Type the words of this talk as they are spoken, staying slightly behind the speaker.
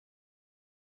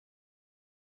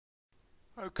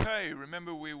Okay,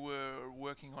 remember we were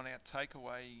working on our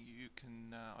takeaway. You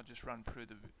can, I'll just run through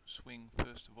the swing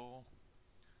first of all.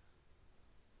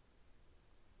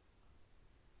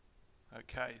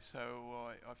 Okay, so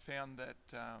I found that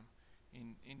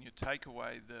in your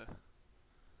takeaway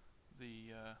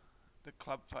the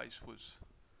club face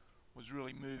was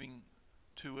really moving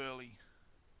too early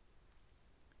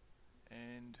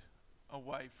and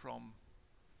away from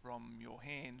your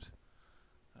hands,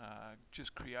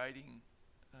 just creating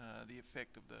the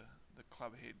effect of the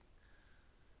club head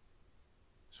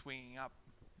swinging up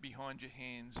behind your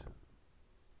hands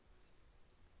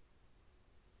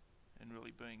and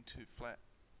really being too flat.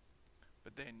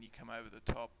 But then you come over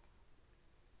the top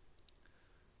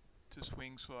to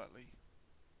swing slightly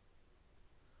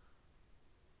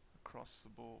across the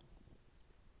ball.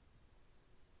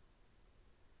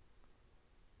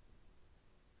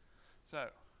 So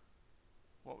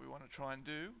what we want to try and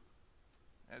do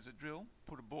as a drill,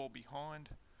 put a ball behind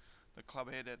the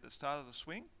club head at the start of the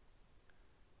swing,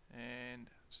 and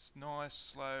nice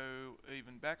slow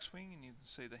even backswing, and you can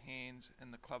see the hands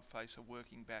and the club face are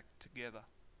working back together,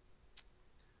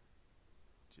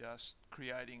 just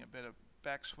creating a better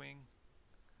backswing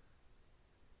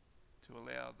to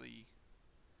allow the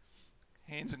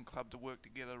hands and club to work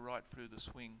together right through the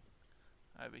swing.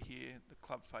 Over here the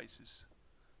club face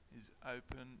is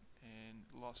open and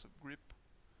loss of grip.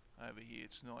 Over here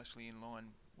it's nicely in line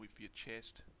with your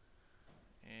chest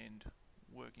and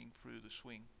working through the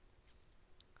swing.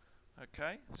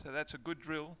 Okay, so that's a good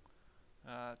drill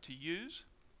to use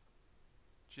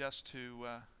just to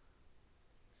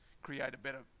create a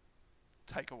better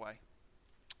takeaway.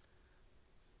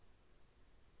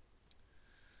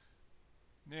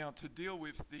 Now to deal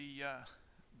with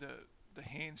the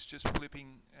hands just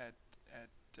flipping at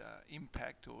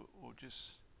impact or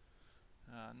just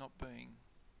not being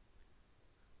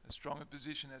as strong a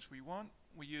position as we want,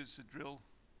 we use the drill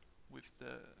with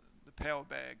the power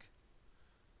bag.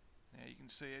 Now you can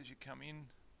see as you come in,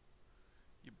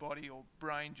 your body or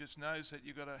brain just knows that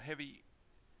you've got a heavy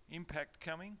impact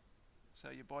coming, so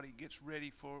your body gets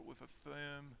ready for it with a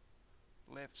firm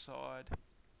left side.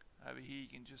 Over here you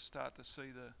can just start to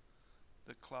see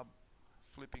the club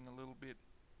flipping a little bit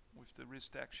with the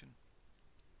wrist action.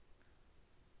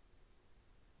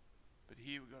 But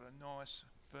here we've got a nice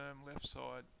firm left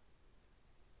side.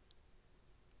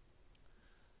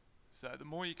 So the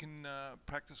more you can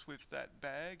practice with that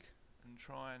bag and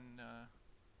try and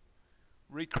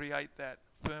recreate that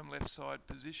firm left side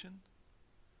position,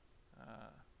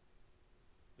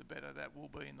 the better that will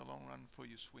be in the long run for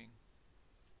your swing.